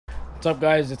What's up,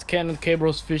 guys? It's Ken with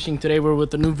K-Bros Fishing. Today we're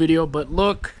with a new video, but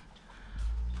look,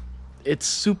 it's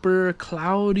super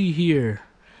cloudy here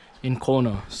in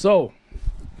Kona. So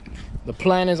the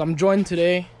plan is I'm joined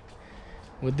today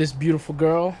with this beautiful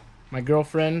girl, my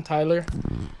girlfriend Tyler.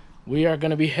 We are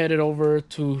gonna be headed over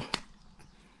to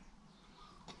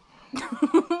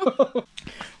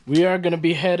we are gonna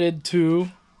be headed to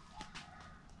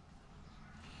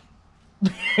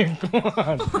come on. I don't know what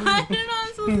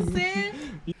I'm supposed to say.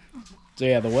 So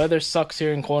yeah, the weather sucks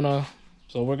here in Kona,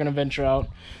 so we're gonna venture out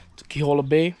to Kiholo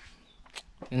Bay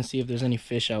and see if there's any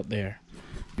fish out there.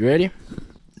 You ready?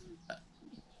 I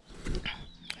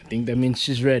think that means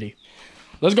she's ready.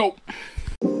 Let's go.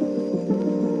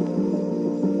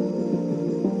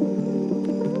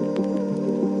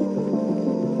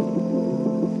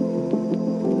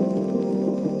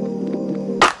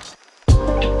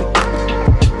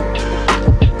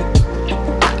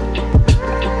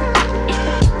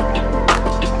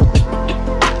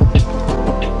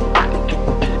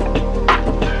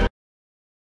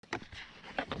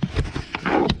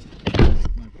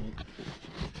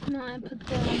 No, I put the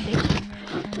bacon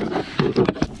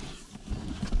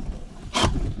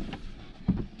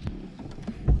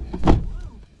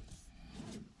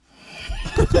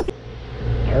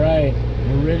All right,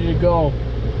 we're ready to go.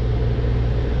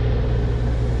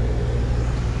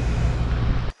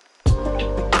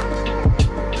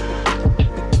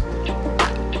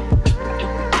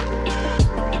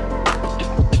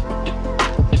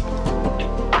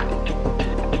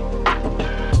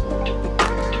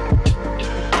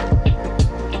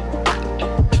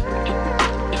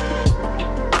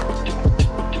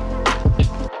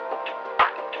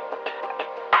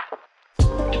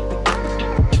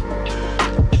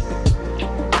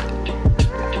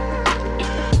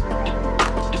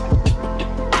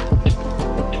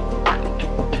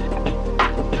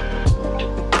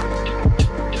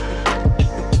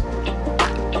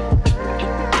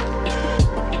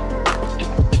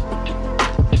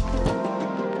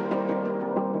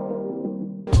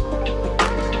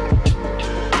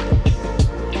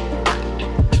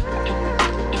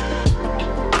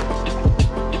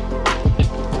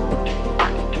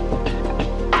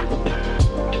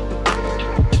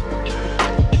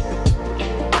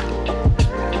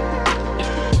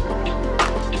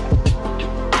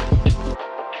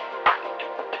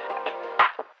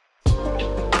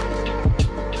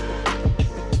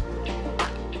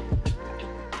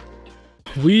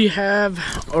 We have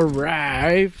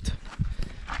arrived,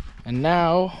 and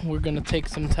now we're gonna take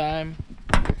some time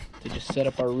to just set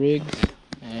up our rigs,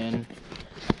 and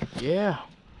yeah,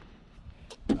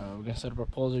 we're gonna set up our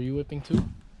poles. Are you whipping too?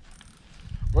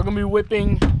 We're gonna be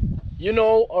whipping, you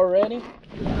know already.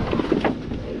 Do not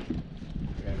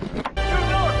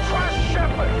trust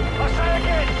shepherd. I say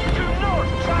again, do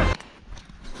not trust.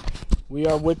 We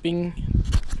are whipping.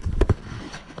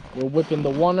 We're whipping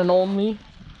the one and only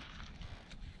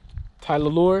Tyler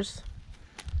lures.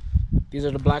 These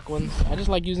are the black ones. I just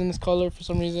like using this color for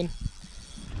some reason.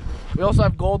 We also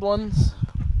have gold ones.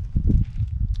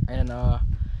 And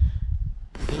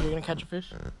think you're gonna catch a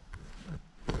fish?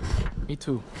 Me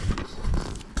too.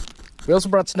 We also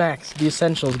brought snacks, the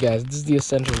essentials, guys. This is the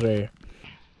essentials right here.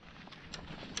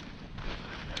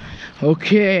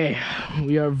 Okay,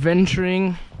 we are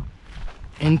venturing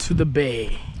into the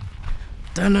bay.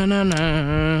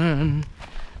 Dun-dun-dun-dun.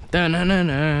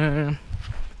 Dun-dun-dun-dun.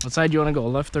 What side do you want to go,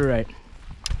 left or right?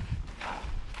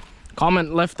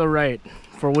 Comment left or right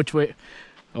for which way.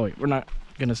 Oh wait, we're not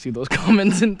gonna see those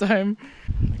comments in time.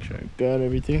 Make sure I got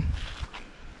everything.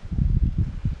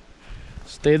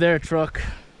 Stay there, truck.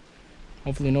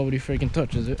 Hopefully nobody freaking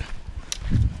touches it.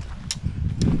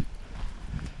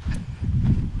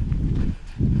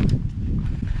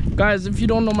 Guys, if you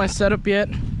don't know my setup yet,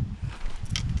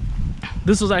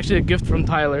 this was actually a gift from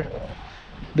Tyler.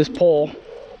 This pole.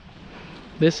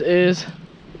 This is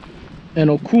an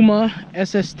Okuma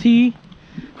SST.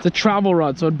 It's a travel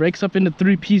rod, so it breaks up into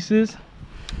 3 pieces.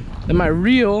 Then my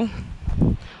reel,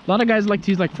 a lot of guys like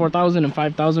to use like 4,000 and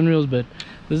 5,000 reels, but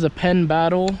this is a Penn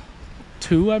Battle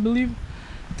 2, I believe.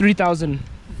 3,000,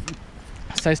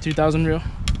 size 3,000 reel.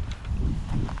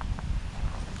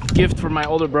 Gift from my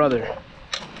older brother.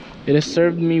 It has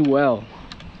served me well.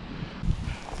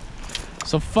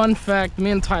 So fun fact, me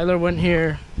and Tyler went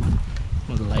here,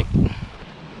 what was it, like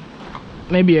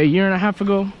maybe a year and a half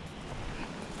ago,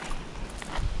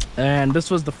 and this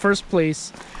was the first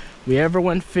place we ever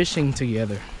went fishing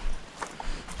together.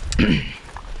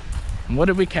 And what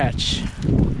did we catch?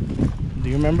 Do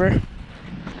you remember?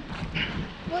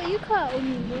 What you caught with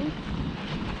me, bro?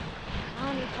 I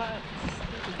only caught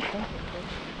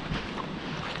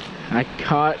I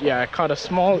caught a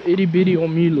small itty bitty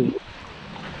omilu,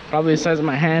 probably the size of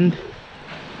my hand.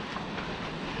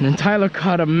 And then Tyler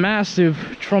caught a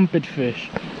massive trumpet fish.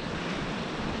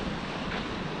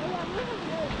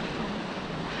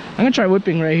 I'm gonna try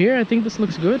whipping right here. I think this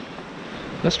looks good.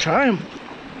 Let's try them.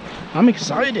 I'm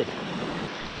excited.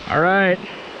 All right,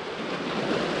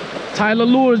 Tyler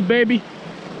lures, baby.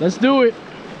 Let's do it.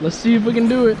 Let's see if we can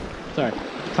do it. Sorry,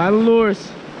 Tyler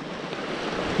lures.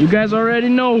 You guys already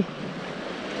know.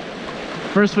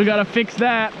 First we gotta fix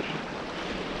that.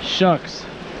 Shucks.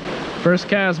 First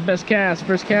cast, best cast.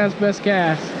 First cast, best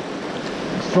cast.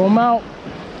 Let's throw them out.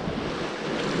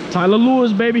 Tyler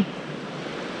lures, baby.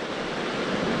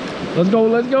 Let's go,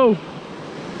 let's go.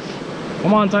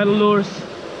 Come on, Tyler lures.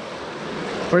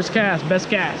 First cast, best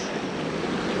cast.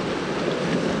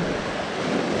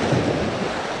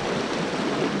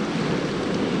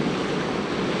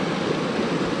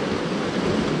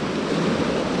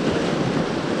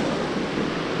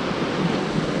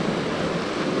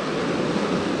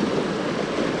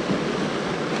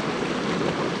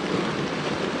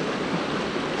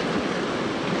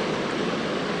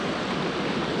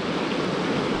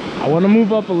 I want to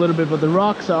move up a little bit, but the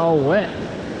rocks are all wet.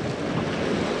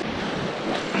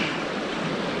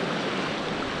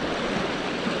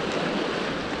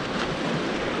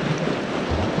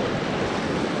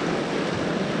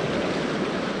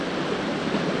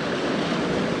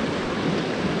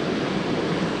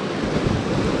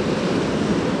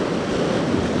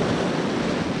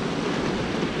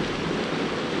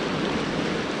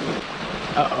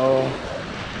 Uh-oh.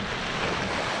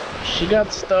 She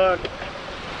got stuck.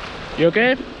 You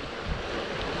okay?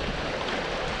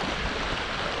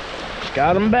 She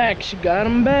got him back. She got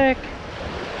him back.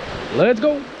 Let's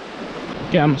go.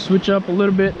 Okay, I'm gonna switch up a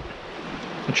little bit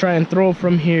and try and throw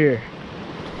from here.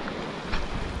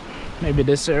 Maybe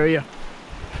this area.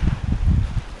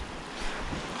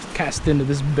 Cast into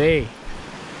this bay.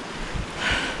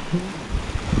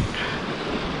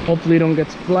 Hopefully don't get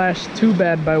splashed too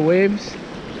bad by waves.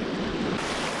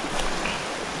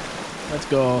 Let's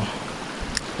go.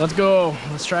 Let's go.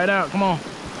 Let's try it out. Come on.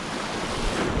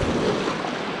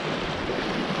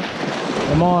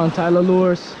 Come on, Tyler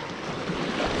lures.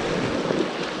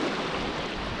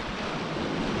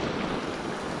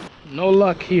 No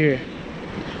luck here.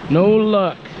 No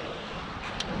luck.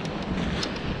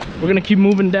 We're gonna keep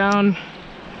moving down.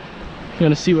 We're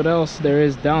gonna see what else there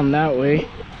is down that way.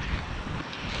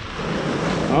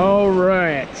 All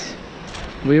right.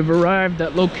 We've arrived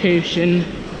at location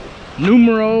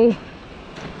numero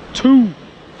 2.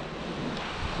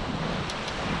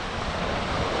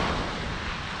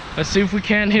 Let's see if we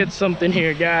can hit something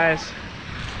here, guys.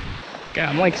 God,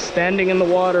 I'm like standing in the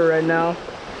water right now.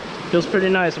 Feels pretty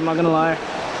nice, I'm not gonna lie.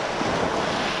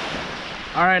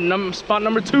 All right, spot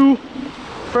number 2.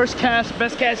 First cast,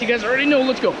 best cast, you guys already know.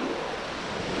 Let's go.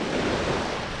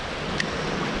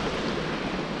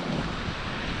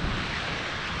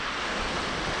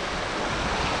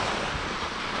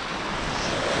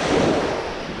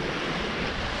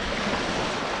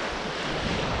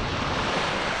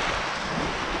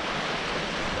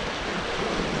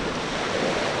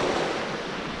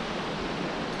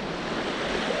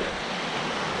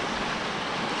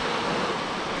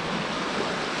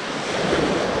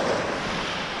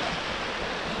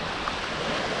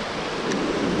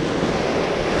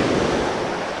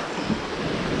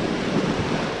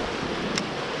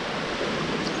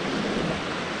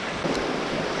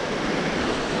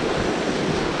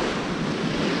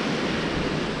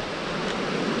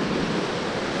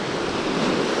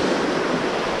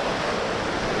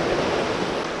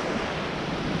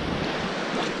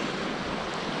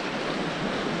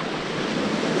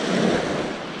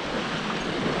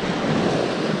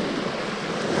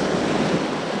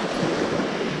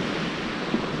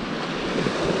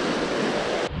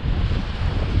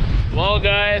 Well,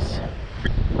 guys,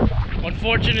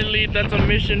 unfortunately that's a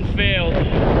mission failed.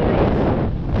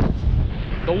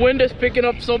 The wind is picking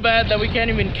up so bad that we can't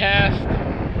even cast.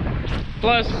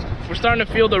 Plus, we're starting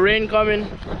to feel the rain coming.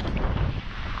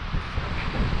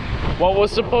 What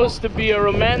was supposed to be a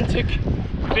romantic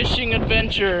fishing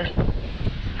adventure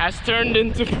has turned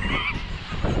into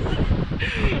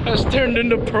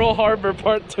Pearl Harbor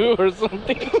Part 2 or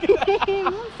something.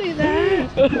 Don't say that.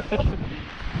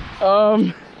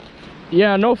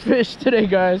 Yeah, no fish today,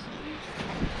 guys.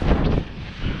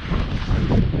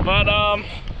 But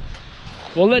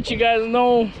we'll let you guys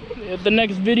know at the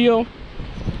next video.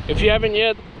 If you haven't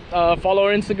yet, follow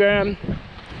our Instagram,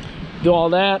 do all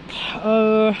that.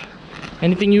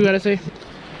 Anything you gotta say?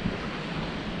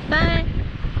 Bye.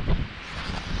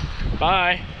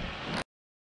 Bye.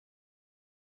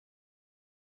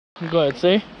 Go ahead,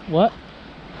 say what?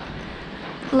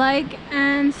 Like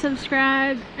and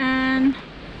subscribe and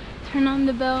turn on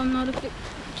the bell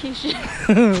notification.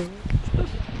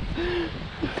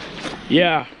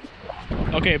 Yeah.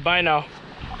 Okay, bye now.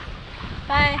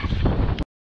 Bye.